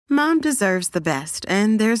Mom deserves the best,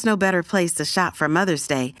 and there's no better place to shop for Mother's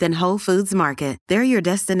Day than Whole Foods Market. They're your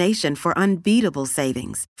destination for unbeatable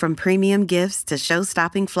savings, from premium gifts to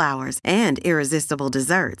show-stopping flowers and irresistible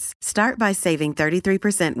desserts. Start by saving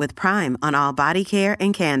 33% with Prime on all body care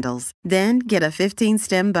and candles. Then get a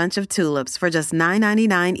 15-stem bunch of tulips for just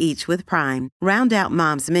 $9.99 each with Prime. Round out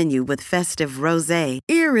Mom's menu with festive rosé,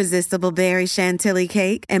 irresistible berry chantilly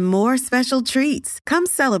cake, and more special treats. Come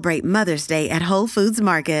celebrate Mother's Day at Whole Foods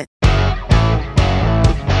Market.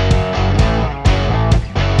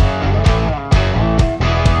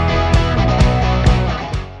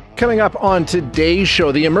 Coming up on today's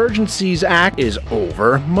show, the Emergencies Act is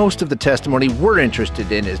over. Most of the testimony we're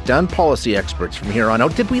interested in is done. Policy experts from here on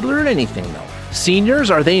out. Did we learn anything, though?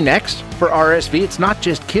 Seniors, are they next for RSV? It's not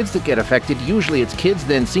just kids that get affected. Usually it's kids,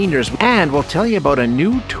 then seniors. And we'll tell you about a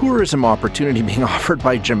new tourism opportunity being offered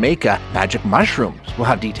by Jamaica, magic mushrooms. We'll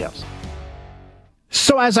have details.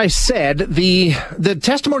 So as I said, the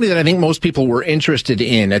testimony that I think most people were interested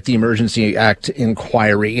in at the Emergency Act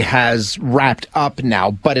inquiry has wrapped up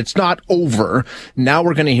now, but it's not over. Now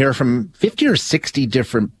we're going to hear from 50 or 60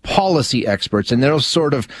 different policy experts, and they'll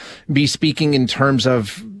sort of be speaking in terms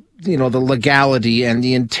of, you know, the legality and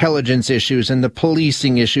the intelligence issues and the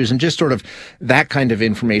policing issues, and just sort of that kind of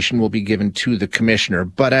information will be given to the commissioner.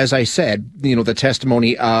 But as I said, you know, the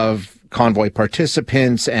testimony of convoy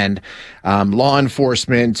participants and law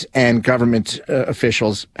enforcement and government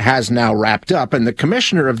officials has now wrapped up. And the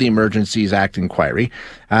commissioner of the Emergencies Act inquiry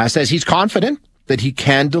says he's confident that he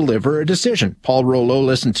can deliver a decision. Paul Rollo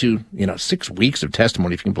listened to, 6 weeks of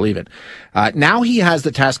testimony, if you can believe it. Now he has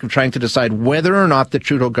the task of trying to decide whether or not the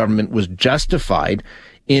Trudeau government was justified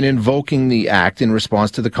in invoking the act in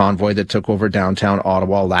response to the convoy that took over downtown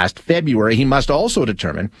Ottawa last February. He must also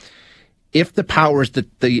determine if the powers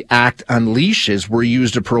that the act unleashes were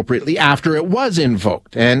used appropriately after it was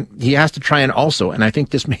invoked. And he has to try and also, and I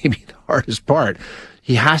think this may be the hardest part,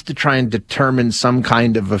 he has to try and determine some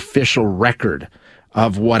kind of official record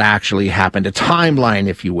of what actually happened, a timeline,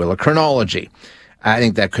 if you will, a chronology. I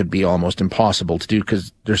think that could be almost impossible to do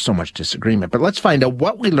because there's so much disagreement. But let's find out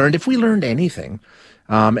what we learned, if we learned anything,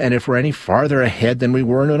 and if we're any farther ahead than we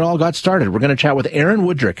were when it all got started. We're going to chat with Aaron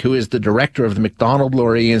Woodrick, who is the director of the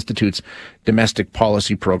Macdonald-Laurier Institute's Domestic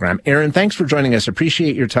Policy Program. Aaron, thanks for joining us.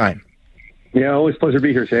 Appreciate your time. Yeah, always a pleasure to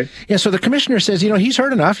be here, Shay. Yeah, so the commissioner says, he's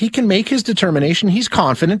heard enough. He can make his determination. He's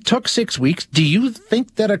confident. Took 6 weeks. Do you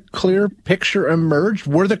think that a clear picture emerged?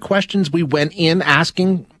 Were the questions we went in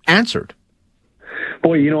asking answered?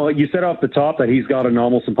 Boy, you said off the top that he's got an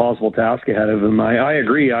almost impossible task ahead of him. I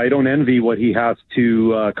agree. I don't envy what he has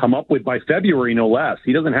to come up with by February, no less.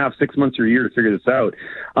 He doesn't have 6 months or a year to figure this out.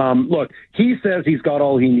 Look, he says he's got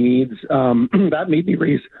all he needs. That made me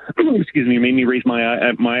raise,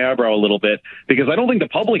 my eyebrow a little bit, because I don't think the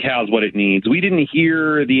public has what it needs. We didn't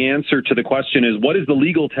hear the answer to the question is, what is the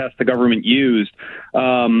legal test the government used?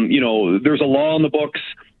 There's a law in the books.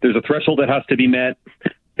 There's a threshold that has to be met.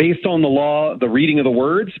 Based on the law, the reading of the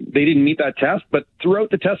words, they didn't meet that test. But throughout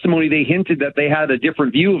the testimony, they hinted that they had a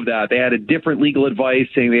different view of that. They had a different legal advice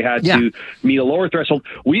saying they had to meet a lower threshold.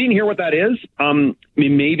 We didn't hear what that is. It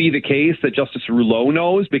may be the case that Justice Rouleau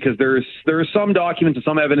knows, because there are some documents and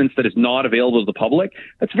some evidence that is not available to the public.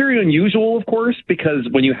 That's very unusual, of course, because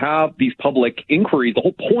when you have these public inquiries, the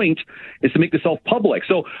whole point is to make the self public.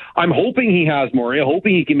 So I'm hoping he has more. I'm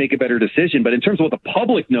hoping he can make a better decision. But in terms of what the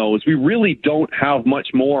public knows, we really don't have much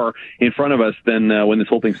more in front of us than when this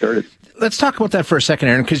whole thing started. Let's talk about that for a second,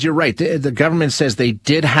 Aaron, because you're right. The government says they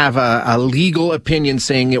did have a legal opinion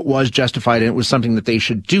saying it was justified and it was something that they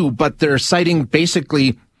should do, but they're citing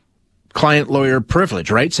basically client-lawyer privilege,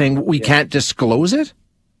 right? Saying we can't disclose it?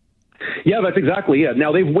 Yeah, that's exactly it.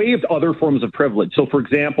 Now, they've waived other forms of privilege. So, for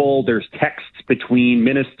example, there's texts between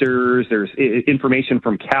ministers, there's information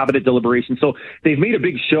from cabinet deliberations. So they've made a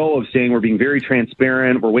big show of saying we're being very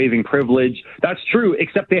transparent, we're waiving privilege. That's true,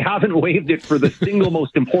 except they haven't waived it for the single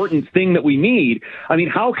most important thing that we need. I mean,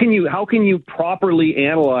 how can you properly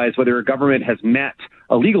analyze whether a government has met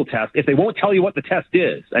a legal test if they won't tell you what the test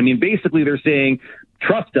is? I mean, basically they're saying,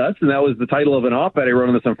 trust us, and that was the title of an op-ed I wrote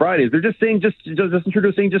on this on Fridays. They're just saying, Justin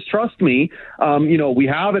Trudeau saying, just trust me. We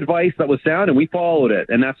have advice that was sound, and we followed it,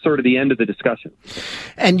 and that's sort of the end of the discussion.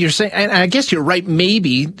 And you're saying, and I guess you're right.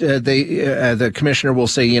 Maybe the commissioner will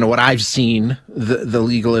say, what I've seen, the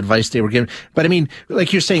legal advice they were given. But I mean,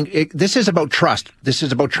 like you're saying, this is about trust. This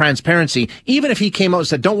is about transparency. Even if he came out and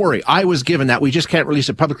said, "Don't worry, I was given that. We just can't release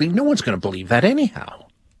it publicly," no one's going to believe that anyhow.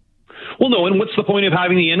 Well, no, and what's the point of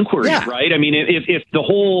having the inquiry, right? I mean, if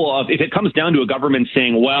it comes down to a government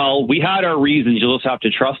saying, well, we had our reasons, you'll just have to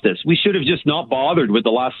trust us, we should have just not bothered with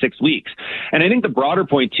the last 6 weeks. And I think the broader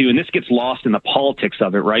point, too, and this gets lost in the politics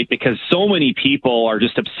of it, right? Because so many people are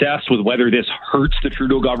just obsessed with whether this hurts the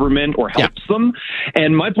Trudeau government or helps them.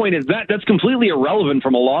 And my point is that's completely irrelevant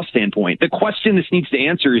from a law standpoint. The question this needs to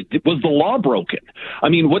answer is, was the law broken? I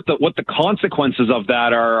mean, what the consequences of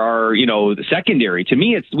that are secondary. To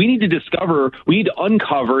me, we need to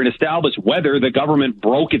uncover and establish whether the government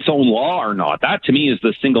broke its own law or not. That, to me, is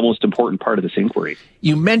the single most important part of this inquiry.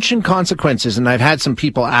 You mentioned consequences, and I've had some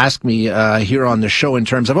people ask me here on the show in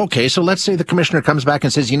terms of, okay, so let's say the commissioner comes back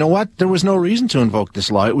and says, you know what, there was no reason to invoke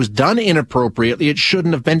this law. It was done inappropriately. It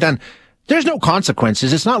shouldn't have been done. There's no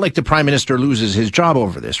consequences. It's not like the Prime Minister loses his job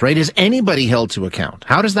over this, right? Is anybody held to account?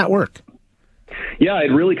 How does that work? Yeah,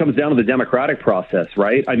 it really comes down to the democratic process,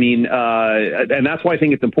 right? I mean, and that's why I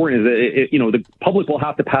think it's important is that, the public will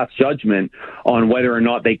have to pass judgment on whether or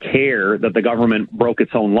not they care that the government broke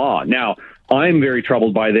its own law. Now, I'm very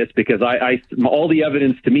troubled by this because all the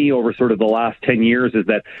evidence to me over sort of the last 10 years is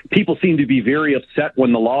that people seem to be very upset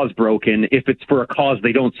when the law is broken if it's for a cause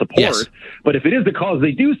they don't support. Yes. But if it is a cause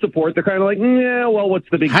they do support, they're kind of like, yeah, well, what's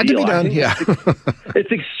the big deal? Had to be done, yeah.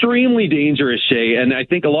 It's extremely dangerous, Shay. And I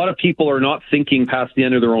think a lot of people are not thinking past the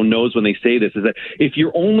end of their own nose when they say this, is that if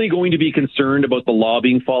you're only going to be concerned about the law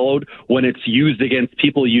being followed when it's used against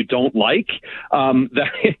people you don't like, you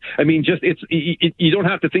don't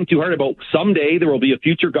have to think too hard about someday there will be a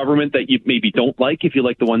future government that you maybe don't like if you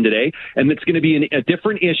like the one today, and it's going to be a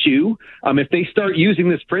different issue. If they start using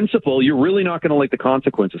this principle, you're really not going to like the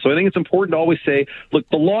consequences. So I think it's important to always say, look,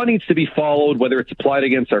 the law needs to be followed, whether it's applied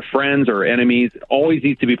against our friends or enemies. It always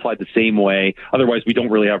needs to be applied the same way. Otherwise, we don't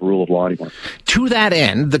really have a rule of law anymore. To that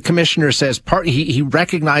end, the commissioner says he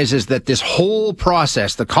recognizes that this whole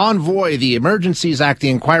process, the convoy, the Emergencies Act, the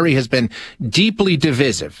inquiry has been deeply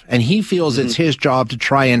divisive, and he feels it's his job to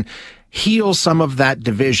try and heal some of that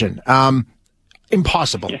division.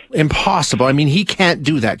 Impossible. Impossible. I mean, he can't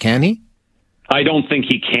do that, can he? I don't think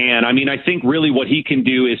he can. I mean, I think really what he can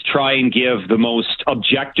do is try and give the most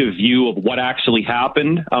objective view of what actually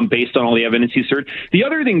happened based on all the evidence he's heard. The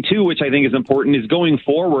other thing, too, which I think is important, is going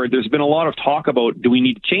forward, there's been a lot of talk about, do we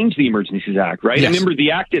need to change the Emergencies Act, right? Yes. Remember,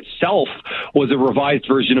 the Act itself was a revised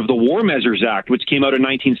version of the War Measures Act, which came out in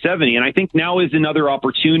 1970. And I think now is another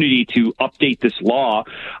opportunity to update this law.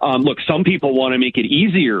 Look, some people want to make it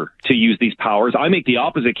easier to use these powers. I make the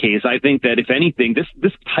opposite case. I think that, if anything,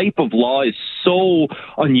 this type of law is so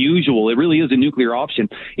unusual. It really is a nuclear option.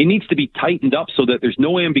 It needs to be tightened up so that there's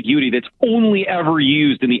no ambiguity, that's only ever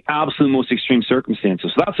used in the absolute most extreme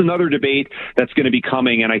circumstances. So that's another debate that's going to be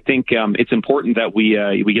coming, and I think it's important that we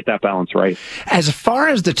get that balance right. As far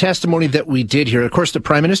as the testimony that we did here, of course, the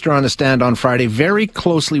Prime Minister on the stand on Friday, very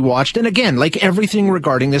closely watched, and again, like everything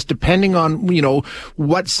regarding this, depending on,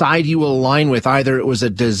 what side you will align with, either it was a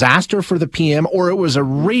disaster for the PM or it was a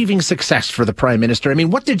raving success for the Prime Minister. I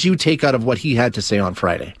mean, what did you take out of what he had to say on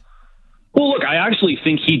Friday? Well, look, I actually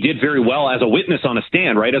think he did very well as a witness on a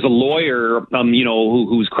stand, right? As a lawyer,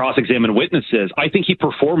 who's cross-examined witnesses. I think he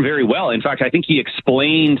performed very well. In fact, I think he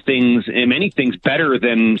explained many things better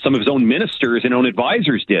than some of his own ministers and own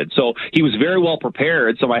advisors did. So he was very well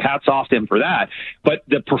prepared. So my hat's off to him for that. But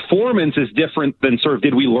the performance is different than sort of,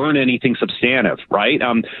 did we learn anything substantive, right?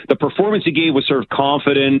 The performance he gave was sort of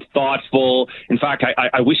confident, thoughtful. In fact,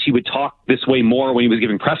 I wish he would talk this way more when he was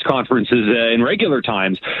giving press conferences in regular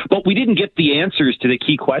times. But we didn't get the answers to the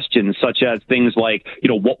key questions, such as things like,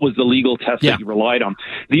 what was the legal test that you relied on?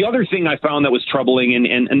 The other thing I found that was troubling,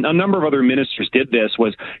 and a number of other ministers did this,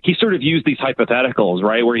 was he sort of used these hypotheticals,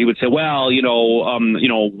 right, where he would say, well,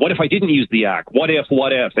 what if I didn't use the act? What if?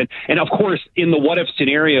 And of course, in the what if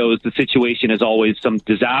scenarios, the situation is always some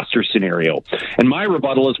disaster scenario. And my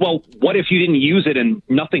rebuttal is, well, what if you didn't use it and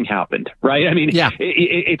nothing happened, right? I mean,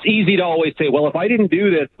 it's easy to always say, well, if I didn't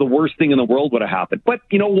do this, the worst thing in the world would have happened. But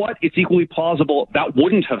you know what? It's equally plausible that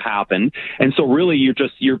wouldn't have happened. And so really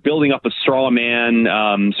you're building up a straw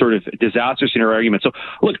man sort of disaster scenario argument. So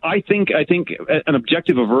look, I think an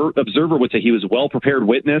objective observer would say he was a well-prepared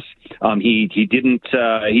witness. He didn't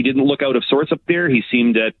look out of sorts up there. He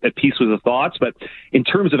seemed at peace with his thoughts. But in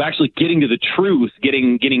terms of actually getting to the truth,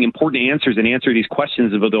 getting important answers and answering these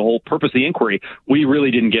questions about the whole purpose of the inquiry, we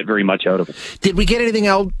really didn't get very much out of it. Did we get anything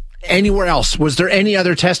else? Anywhere else? Was there any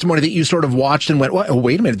other testimony that you sort of watched and went, oh,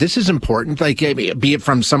 wait a minute, this is important? Like, be it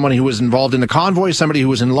from someone who was involved in the convoy, somebody who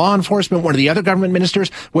was in law enforcement, one of the other government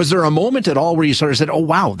ministers. Was there a moment at all where you sort of said, oh,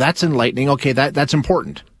 wow, that's enlightening. Okay, that's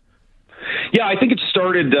important? Yeah, I think it's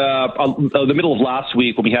started the middle of last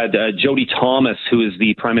week when we had Jody Thomas, who is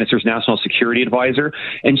the Prime Minister's National Security Advisor,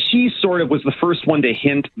 and she sort of was the first one to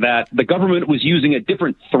hint that the government was using a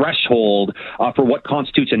different threshold for what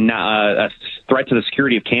constitutes a threat to the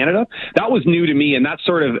security of Canada. That was new to me, and that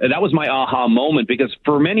was my aha moment, because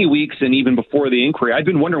for many weeks and even before the inquiry, I'd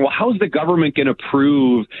been wondering, well, how's the government going to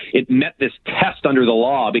prove it met this test under the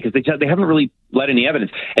law? Because they haven't really led any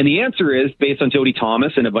evidence. And the answer is, based on Jody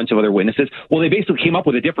Thomas and a bunch of other witnesses, well, they basically came up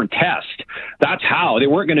with a different test. That's how. They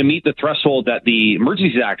weren't going to meet the threshold that the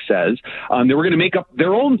Emergencies Act says. They were going to make up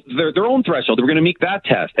their own threshold. They were going to meet that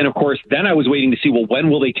test. And of course, then I was waiting to see, well, when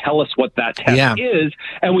will they tell us what that test is?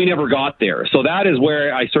 And we never got there. So that is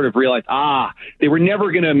where I sort of realized, they were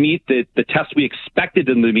never going to meet the test we expected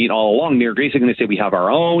them to meet all along. They were basically going to say, we have our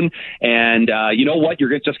own. And you know what?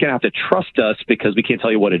 You're just going to have to trust us because we can't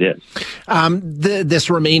tell you what it is.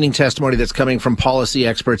 This remaining testimony that's coming from policy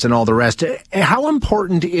experts and all the rest, how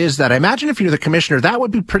important is that? I imagine if you're the commissioner, that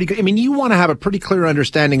would be pretty good. I mean, you want to have a pretty clear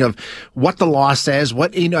understanding of what the law says.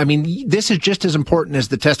 This is just as important as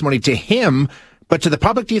the testimony to him, but to the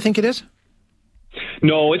public, do you think it is?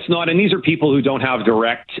 No, it's not. And these are people who don't have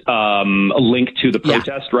direct link to the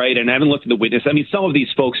protest, right? And I haven't looked at the witness. I mean, some of these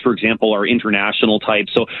folks, for example, are international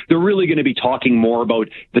types. So they're really going to be talking more about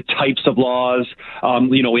the types of laws,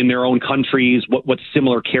 in their own countries, what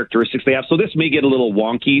similar characteristics they have. So this may get a little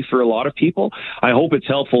wonky for a lot of people. I hope it's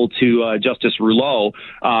helpful to Justice Rouleau.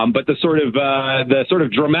 But the sort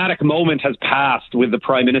of dramatic moment has passed with the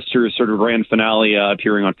Prime Minister's sort of grand finale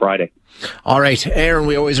appearing on Friday. All right, Aaron,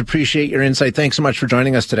 we always appreciate your insight. Thanks so much for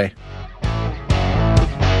joining us today.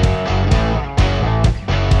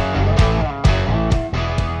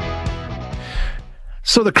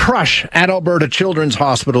 So the crush at Alberta Children's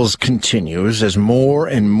Hospitals continues as more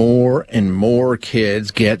and more and more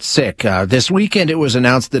kids get sick. This weekend, it was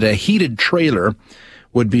announced that a heated trailer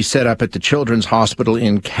would be set up at the Children's Hospital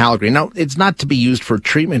in Calgary. Now, it's not to be used for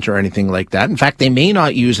treatment or anything like that. In fact, they may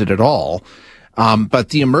not use it at all. But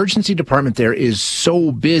the emergency department there is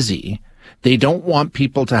so busy, they don't want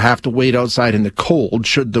people to have to wait outside in the cold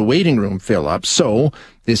should the waiting room fill up. So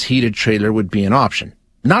this heated trailer would be an option.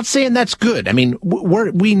 Not saying that's good. I mean,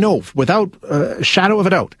 we know without a shadow of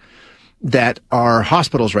a doubt that our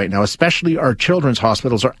hospitals right now, especially our children's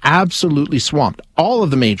hospitals, are absolutely swamped. All of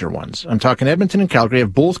the major ones, I'm talking Edmonton and Calgary,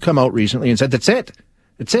 have both come out recently and said, that's it.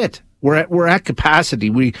 That's it. We're at capacity.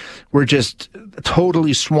 We're just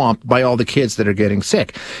totally swamped by all the kids that are getting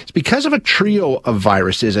sick. It's because of a trio of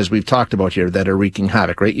viruses, as we've talked about here, that are wreaking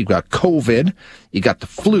havoc, right? You've got COVID, you got the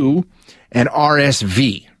flu, and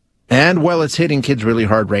RSV. And while it's hitting kids really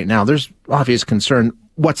hard right now, there's obvious concern.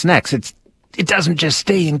 What's next? It doesn't just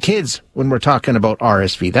stay in kids when we're talking about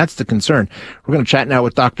RSV. That's the concern. We're going to chat now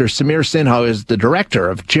with Dr. Samir Sinha, who is the director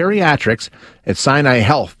of geriatrics at Sinai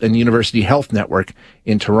Health and University Health Network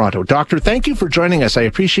in Toronto. Doctor, thank you for joining us. I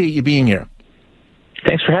appreciate you being here.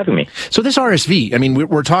 Thanks for having me. So this RSV, I mean,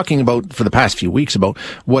 we're talking about for the past few weeks about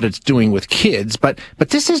what it's doing with kids, but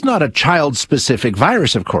this is not a child-specific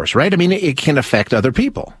virus, of course, right? I mean, it can affect other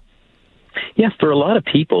people. Yes, for a lot of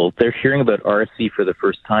people, they're hearing about RSV for the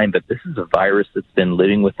first time, but this is a virus that's been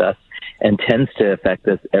living with us and tends to affect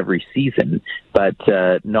us every season, but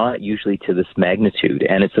not usually to this magnitude.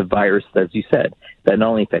 And it's a virus, as you said, that not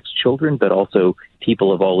only affects children, but also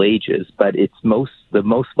people of all ages. But the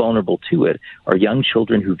most vulnerable to it are young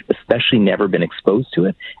children who've especially never been exposed to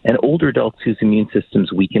it, and older adults whose immune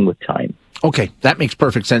systems weaken with time. Okay, that makes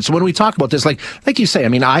perfect sense. So when we talk about this, like you say, I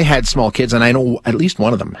mean, I had small kids, and I know at least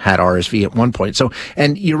one of them had RSV at one point. So,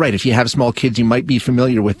 and you're right, if you have small kids, you might be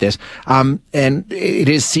familiar with this. And it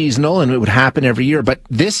is seasonal, and it would happen every year. But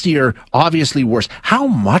this year, obviously worse. How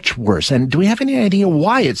much worse? And do we have any idea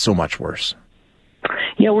why it's so much worse?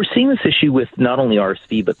 Yeah, we're seeing this issue with not only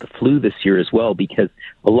RSV, but the flu this year as well, because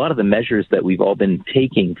a lot of the measures that we've all been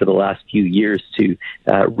taking for the last few years to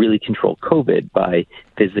really control COVID by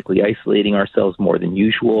physically isolating ourselves more than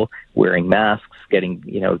usual, wearing masks,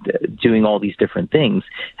 doing all these different things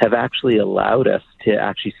have actually allowed us to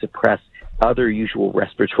actually suppress other usual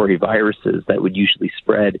respiratory viruses that would usually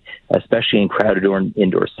spread, especially in crowded or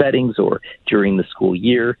indoor settings or during the school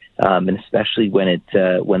year, and especially when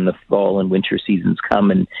the fall and winter seasons come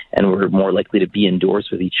and we're more likely to be indoors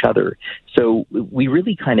with each other. So we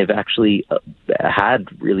really kind of actually had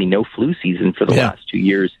really no flu season for the last 2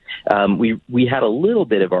 years. We had a little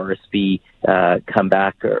bit of RSV come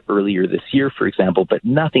back earlier this year, for example, but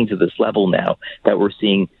nothing to this level now that we're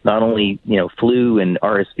seeing not only, flu and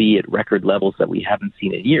RSV at record levels that we haven't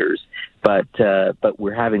seen in years, but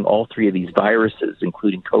we're having all three of these viruses,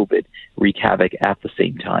 including COVID, wreak havoc at the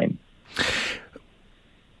same time.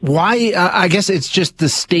 Why? I guess it's just the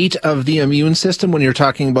state of the immune system when you're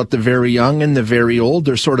talking about the very young and the very old.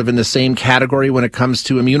 They're sort of in the same category when it comes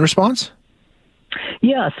to immune response?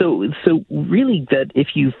 Yeah, so really that if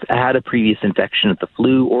you've had a previous infection of the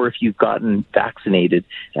flu or if you've gotten vaccinated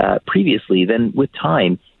previously, then with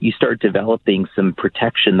time you start developing some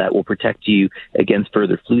protection that will protect you against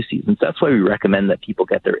further flu seasons. That's why we recommend that people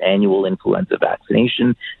get their annual influenza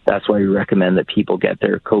vaccination. That's why we recommend that people get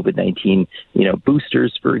their COVID-19,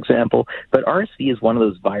 boosters, for example. But RSV is one of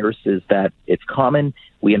those viruses that it's common.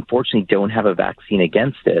 We unfortunately don't have a vaccine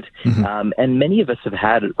against it. Mm-hmm. And many of us have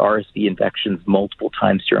had RSV infections multiple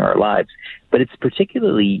times during our lives. But it's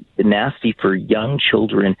particularly nasty for young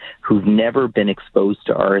children who've never been exposed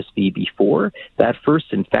to RSV before. That first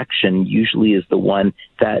infection usually is the one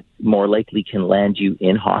that more likely can land you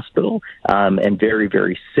in hospital and very,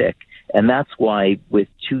 very sick. And that's why with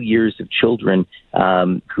 2 years of children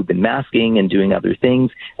who've been masking and doing other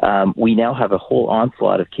things, we now have a whole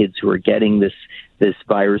onslaught of kids who are getting this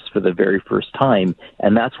virus for the very first time.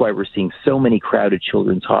 And that's why we're seeing so many crowded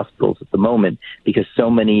children's hospitals at the moment, because so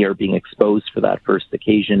many are being exposed for that first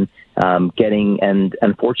occasion, and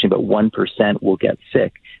unfortunately about 1% will get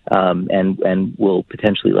sick. And will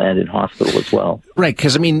potentially land in hospital as well. Right,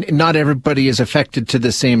 because, not everybody is affected to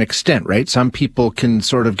the same extent, right? Some people can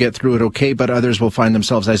sort of get through it okay, but others will find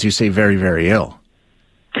themselves, as you say, very, very ill.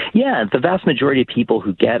 Yeah, the vast majority of people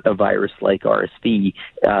who get a virus like RSV,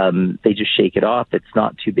 they just shake it off. It's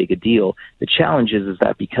not too big a deal. The challenge is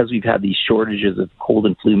that because we've had these shortages of cold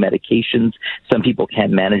and flu medications, some people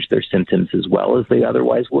can't manage their symptoms as well as they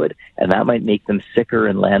otherwise would, and that might make them sicker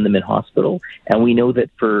and land them in hospital. And we know that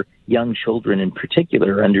for young children in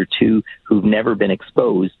particular, under 2, who've never been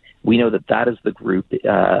exposed, we know that is the group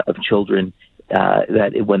of children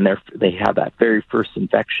that when they have that very first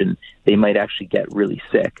infection, they might actually get really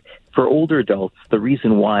sick. For older adults, the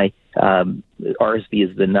reason why RSV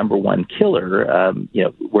is the number one killer,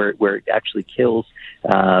 where it actually kills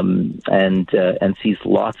and sees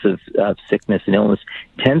lots of sickness and illness,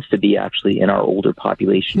 tends to be actually in our older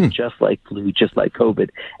population, just like flu, just like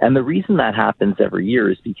COVID. And the reason that happens every year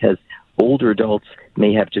is because older adults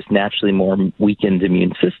may have just naturally more weakened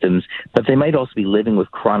immune systems, but they might also be living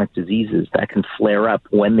with chronic diseases that can flare up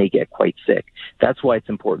when they get quite sick. That's why it's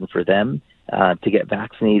important for them to get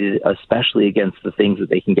vaccinated, especially against the things that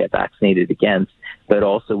they can get vaccinated against. But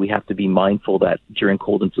also we have to be mindful that during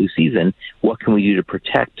cold and flu season, what can we do to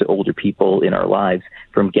protect older people in our lives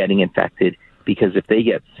from getting infected? Because if they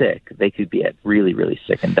get sick, they could get really, really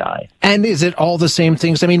sick and die. And is it all the same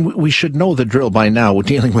things? We should know the drill by now with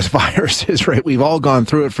dealing with viruses, right? We've all gone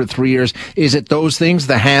through it for 3 years. Is it those things,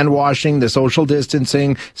 the hand washing, the social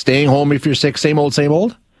distancing, staying home if you're sick, same old, same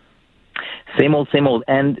old? Same old, same old.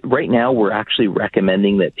 And right now we're actually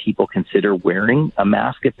recommending that people consider wearing a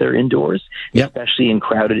mask if they're indoors, especially in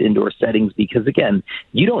crowded indoor settings, because again,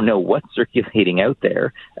 you don't know what's circulating out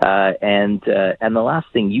there. And the last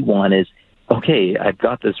thing you want is, okay, I've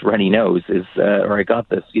got this runny nose, or I got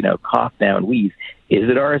this, cough now and wheeze. Is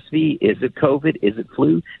it RSV? Is it COVID? Is it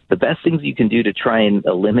flu? The best things you can do to try and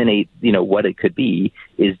eliminate, what it could be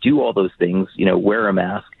is do all those things, wear a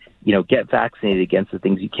mask, get vaccinated against the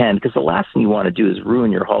things you can, because the last thing you want to do is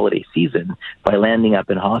ruin your holiday season by landing up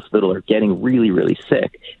in hospital or getting really, really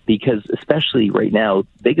sick, because especially right now,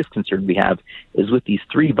 the biggest concern we have is with these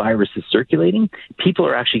 3 viruses circulating, people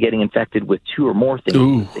are actually getting infected with 2 or more things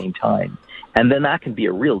at the same time. And then that can be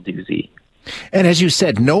a real doozy. And as you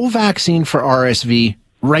said, no vaccine for RSV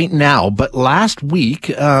right now, but last week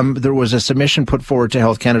there was a submission put forward to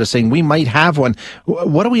Health Canada saying we might have one.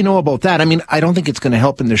 What do we know about that? I don't think it's going to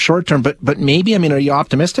help in the short term, but maybe, are you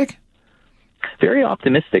optimistic? Very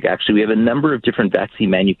optimistic, actually. We have a number of different vaccine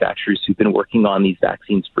manufacturers who've been working on these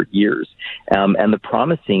vaccines for years. And the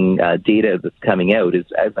promising data that's coming out is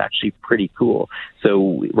actually pretty cool.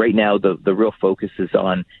 So right now, the real focus is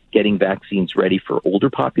on getting vaccines ready for older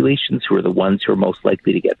populations who are the ones who are most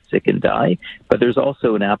likely to get sick and die. But there's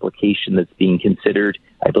also an application that's being considered,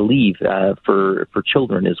 I believe, for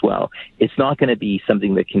children as well. It's not going to be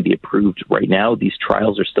something that can be approved right now. These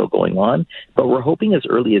trials are still going on, but we're hoping as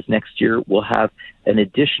early as next year we'll have an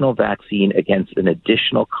additional vaccine against an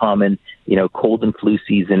additional common, cold and flu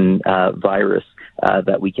season virus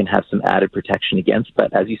that we can have some added protection against.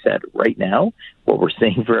 But as you said, right now, what we're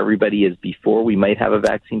saying for everybody is before we might have a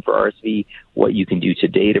vaccine for RSV, what you can do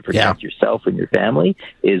today to protect yourself and your family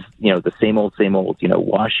is, the same old,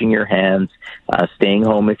 washing your hands, staying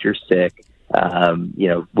home if you're sick,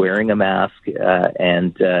 wearing a mask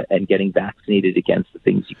and getting vaccinated against the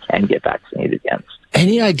things you can get vaccinated against.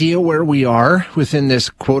 Any idea where we are within this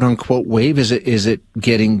quote unquote wave? Is it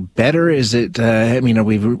getting better? Is it, are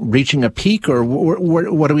we reaching a peak, or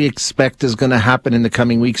what do we expect is going to happen in the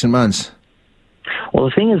coming weeks and months? Well,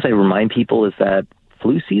 the thing is, I remind people is that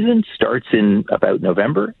flu season starts in about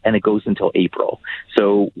November and it goes until April.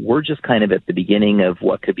 So we're just kind of at the beginning of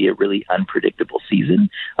what could be a really unpredictable season.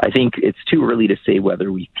 I think it's too early to say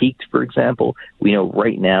whether we peaked, for example. We know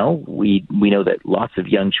right now, we know that lots of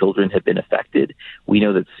young children have been affected. We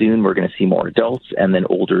know that soon we're going to see more adults and then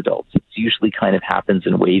older adults. It usually kind of happens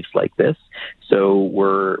in waves like this. So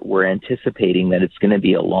we're anticipating that it's going to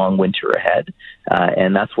be a long winter ahead.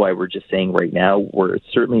 And that's why we're just saying right now, we're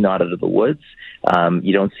certainly not out of the woods.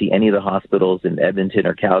 You don't see any of the hospitals in Edmonton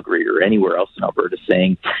or Calgary or anywhere else in Alberta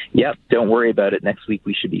saying, yep, don't worry about it. Next week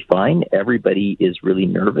we should be fine. Everybody is really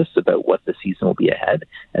nervous about what the season will be ahead.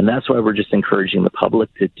 And that's why we're just encouraging the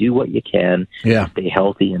public to do what you can, stay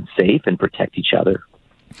healthy and safe and protect each other.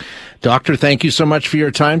 Doctor, thank you so much for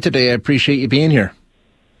your time today. I appreciate you being here.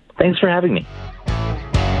 Thanks for having me.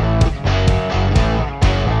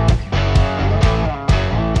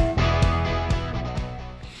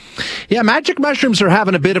 Yeah, magic mushrooms are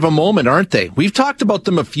having a bit of a moment, aren't they? We've talked about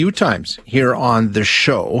them a few times here on the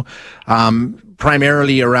show,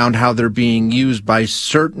 primarily around how they're being used by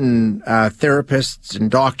certain therapists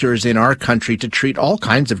and doctors in our country to treat all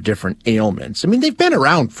kinds of different ailments. I mean, they've been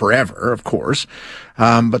around forever, of course,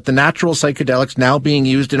 but the natural psychedelics now being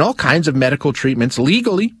used in all kinds of medical treatments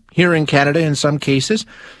legally here in Canada in some cases.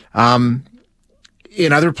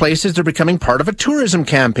 In other places, they're becoming part of a tourism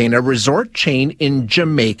campaign. A resort chain in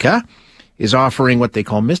Jamaica is offering what they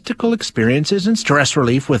call mystical experiences and stress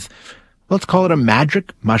relief with, let's call it a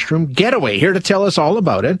magic mushroom getaway. Here to tell us all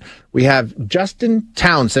about it, we have Justin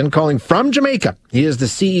Townsend calling from Jamaica. He is the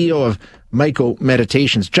CEO of Myco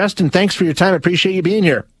Meditations. Justin, thanks for your time. I appreciate you being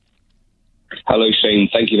here. Hello, Shane.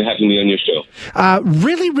 Thank you for having me on your show.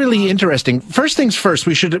 Really, really interesting. First things first,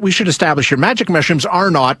 we should establish here, magic mushrooms are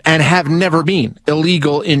not and have never been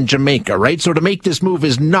illegal in Jamaica, right? So to make this move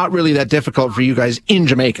is not really that difficult for you guys in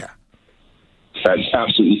Jamaica. That's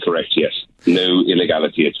absolutely correct, yes. No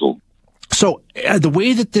illegality at all. So the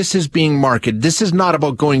way that this is being marketed, this is not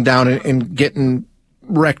about going down and getting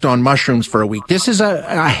wrecked on mushrooms for a week. This is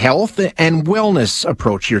a health and wellness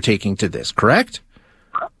approach you're taking to this, correct?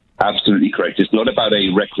 Absolutely correct. It's not about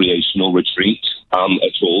a recreational retreat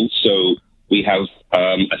at all. So we have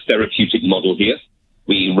a therapeutic model here.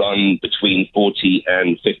 We run between 40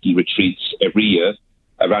 and 50 retreats every year,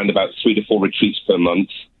 around about 3 to 4 retreats per month.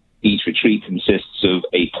 Each retreat consists of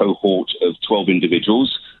a cohort of 12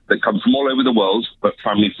 individuals that come from all over the world, but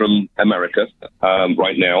primarily from America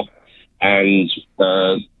right now. And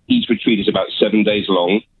each retreat is about 7 days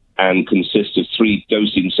long and consists of 3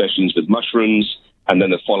 dosing sessions with mushrooms, and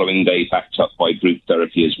then the following day backed up by group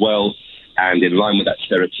therapy as well. And in line with that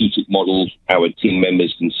therapeutic model, our team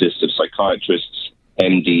members consist of psychiatrists,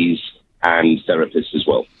 MDs, and therapists as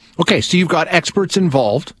well. Okay, so you've got experts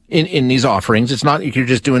involved in these offerings. It's not like you're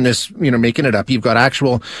just doing this, making it up. You've got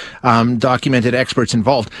actual documented experts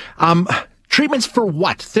involved. Treatments for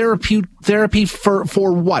what? Therapy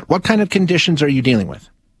for what? What kind of conditions are you dealing with?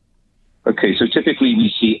 Okay, so typically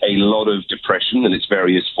we see a lot of depression in its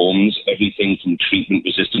various forms, everything from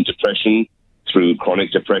treatment-resistant depression through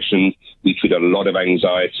chronic depression. We treat a lot of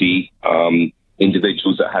anxiety.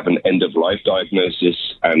 Individuals that have an end-of-life diagnosis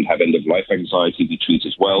and have end-of-life anxiety, we treat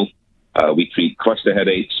as well. We treat cluster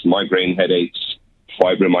headaches, migraine headaches,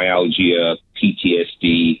 fibromyalgia,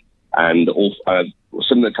 PTSD, and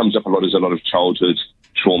something that comes up a lot is a lot of childhood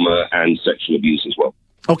trauma and sexual abuse as well.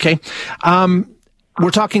 Okay. We're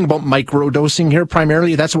talking about microdosing here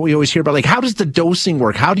primarily. That's what we always hear about. Like, how does the dosing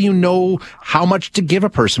work? How do you know how much to give a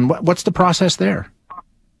person? What's the process there?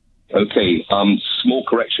 Okay, small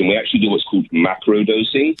correction. We actually do what's called macro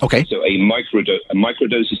dosing. Okay. So a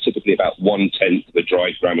microdose is typically about 1/10 of a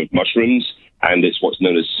dry gram of mushrooms, and it's what's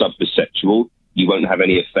known as subperceptual. You won't have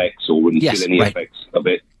any effects or wouldn't feel any effects of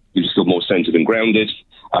it. You just feel more centered and grounded.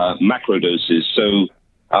 Macro doses. So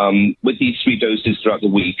with these 3 doses throughout the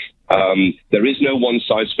week, there is no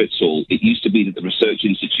one-size-fits-all. It used to be that the research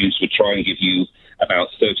institutes would try and give you about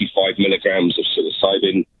 35 milligrams of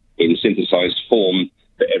psilocybin in synthesized form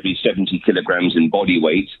for every 70 kilograms in body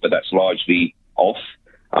weight, but that's largely off.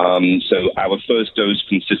 So our first dose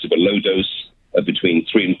consists of a low dose of between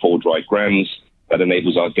 3 and 4 dry grams. That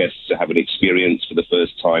enables our guests to have an experience for the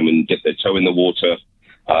first time and dip their toe in the water.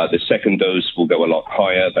 The second dose will go a lot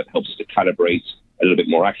higher. That helps us to calibrate a little bit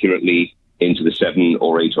more accurately into the 7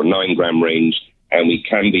 or 8 or 9 gram range. and we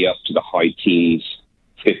can be up to the high teens,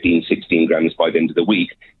 15, 16 grams by the end of the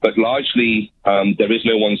week. But largely, there is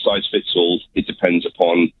no one-size-fits-all. It depends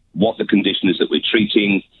upon what the condition is that we're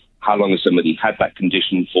treating, how long has somebody had that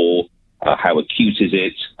condition for, how acute is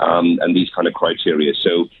it, and these kind of criteria.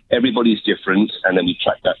 So everybody's different, and then we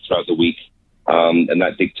track that throughout the week, and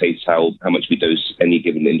that dictates how much we dose any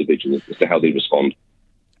given individual as to how they respond.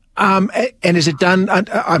 And is it done,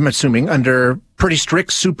 I'm assuming, under pretty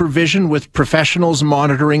strict supervision with professionals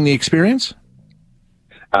monitoring the experience?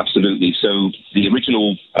 Absolutely. So the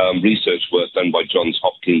original research work done by Johns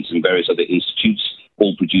Hopkins and various other institutes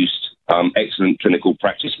all produced excellent clinical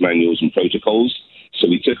practice manuals and protocols. So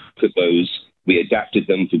we took those, we adapted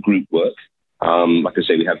them for group work. Like I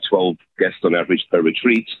say, we have 12 guests on average per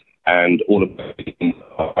retreat, and all of them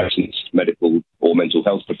are licensed medical or mental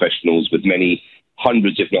health professionals with many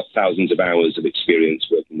hundreds, if not thousands of hours of experience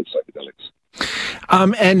working with psychedelics.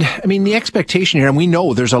 And I mean, the expectation here, and we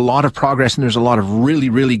know there's a lot of progress and there's a lot of really,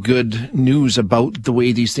 really good news about the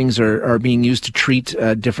way these things are being used to treat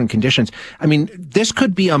different conditions. I mean, this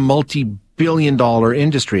could be a multi-billion-dollar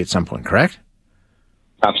industry at some point, correct?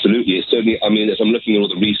 Absolutely. It's certainly, I mean, as I'm looking at all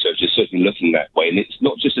the research, it's certainly looking that way. And it's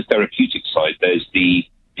not just the therapeutic side. There's the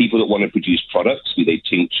people that want to produce products, be they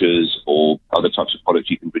tinctures or other types of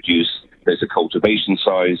products you can produce. There's the cultivation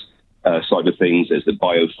side of things. There's the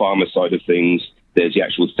biopharma side of things. There's the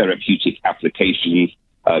actual therapeutic application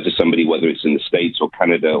to somebody, whether it's in the States or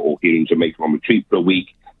Canada or here in Jamaica on retreat for a week.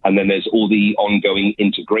 And then there's all the ongoing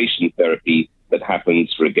integration therapy that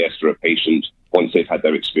happens for a guest or a patient once they've had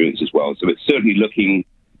their experience as well. So it's certainly looking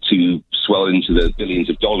to swell into the billions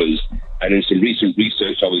of dollars. And in some recent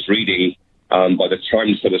research I was reading, by the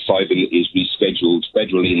time psilocybin is rescheduled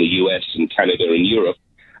federally in the US and Canada and Europe,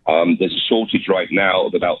 there's a shortage right now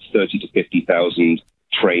of about 30 to 50,000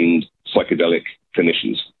 trained psychedelic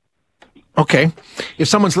clinicians. Okay. If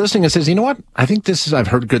someone's listening and says, you know what, I think I've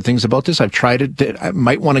heard good things about this, I've tried it, I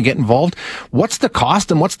might want to get involved. What's the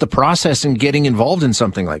cost and what's the process in getting involved in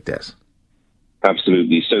something like this?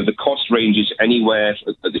 Absolutely. So the cost ranges anywhere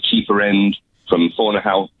at the cheaper end from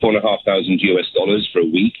 $4,500 US for a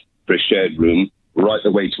week for a shared room, right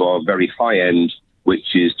the way to our very high end,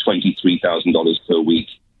 which is $23,000 per week,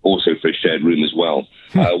 also for a shared room as well.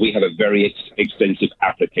 We have a very extensive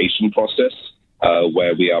application process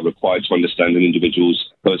where we are required to understand an individual's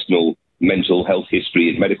personal mental health history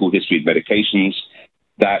and medical history of medications.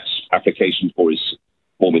 That application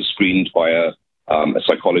form is screened by a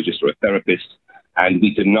psychologist or a therapist, and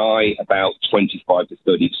we deny about 25 to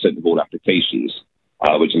 30% of all applications,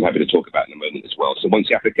 which I'm happy to talk about in a moment as well. So once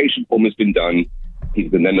the application form has been done,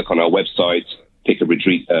 people can then look on our website, pick a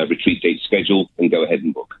retreat date schedule, and go ahead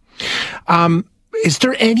and book. Is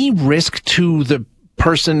there any risk to the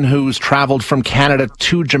person who's traveled from Canada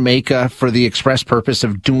to Jamaica for the express purpose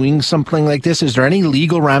of doing something like this? Is there any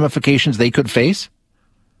legal ramifications they could face?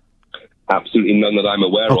 Absolutely none that I'm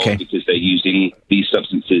aware of, because they're using these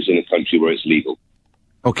substances in a country where it's legal.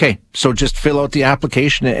 Okay, so just fill out the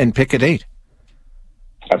application and pick a date.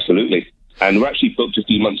 Absolutely. And we're actually booked a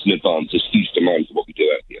few months in advance. There's huge demand for what we do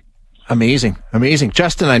out here. Amazing.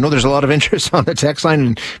 Justin, I know there's a lot of interest on the text line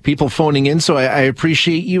and people phoning in, so I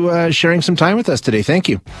appreciate you sharing some time with us today. Thank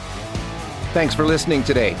you. Thanks for listening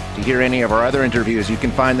today. To hear any of our other interviews, you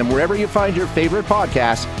can find them wherever you find your favorite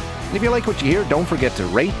podcasts. And if you like what you hear, don't forget to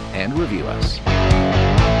rate and review us.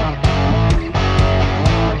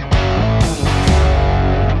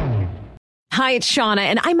 Hi, it's Shauna,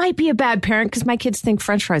 and I might be a bad parent because my kids think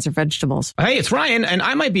French fries are vegetables. Hey, it's Ryan, and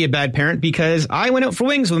I might be a bad parent because I went out for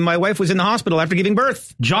wings when my wife was in the hospital after giving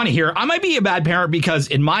birth. Johnny here. I might be a bad parent because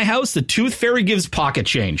in my house, the tooth fairy gives pocket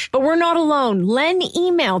change. But we're not alone. Len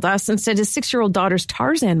emailed us and said his 6-year-old daughter's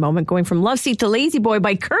Tarzan moment going from love seat to lazy boy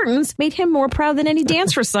by curtains made him more proud than any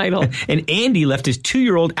dance recital. And Andy left his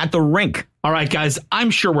 2-year-old at the rink. All right, guys,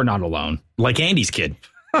 I'm sure we're not alone. Like Andy's kid.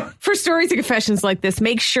 For stories and confessions like this,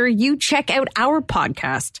 make sure you check out our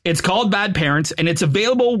podcast. It's called Bad Parents, and it's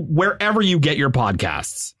available wherever you get your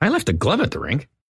podcasts. I left a glove at the rink.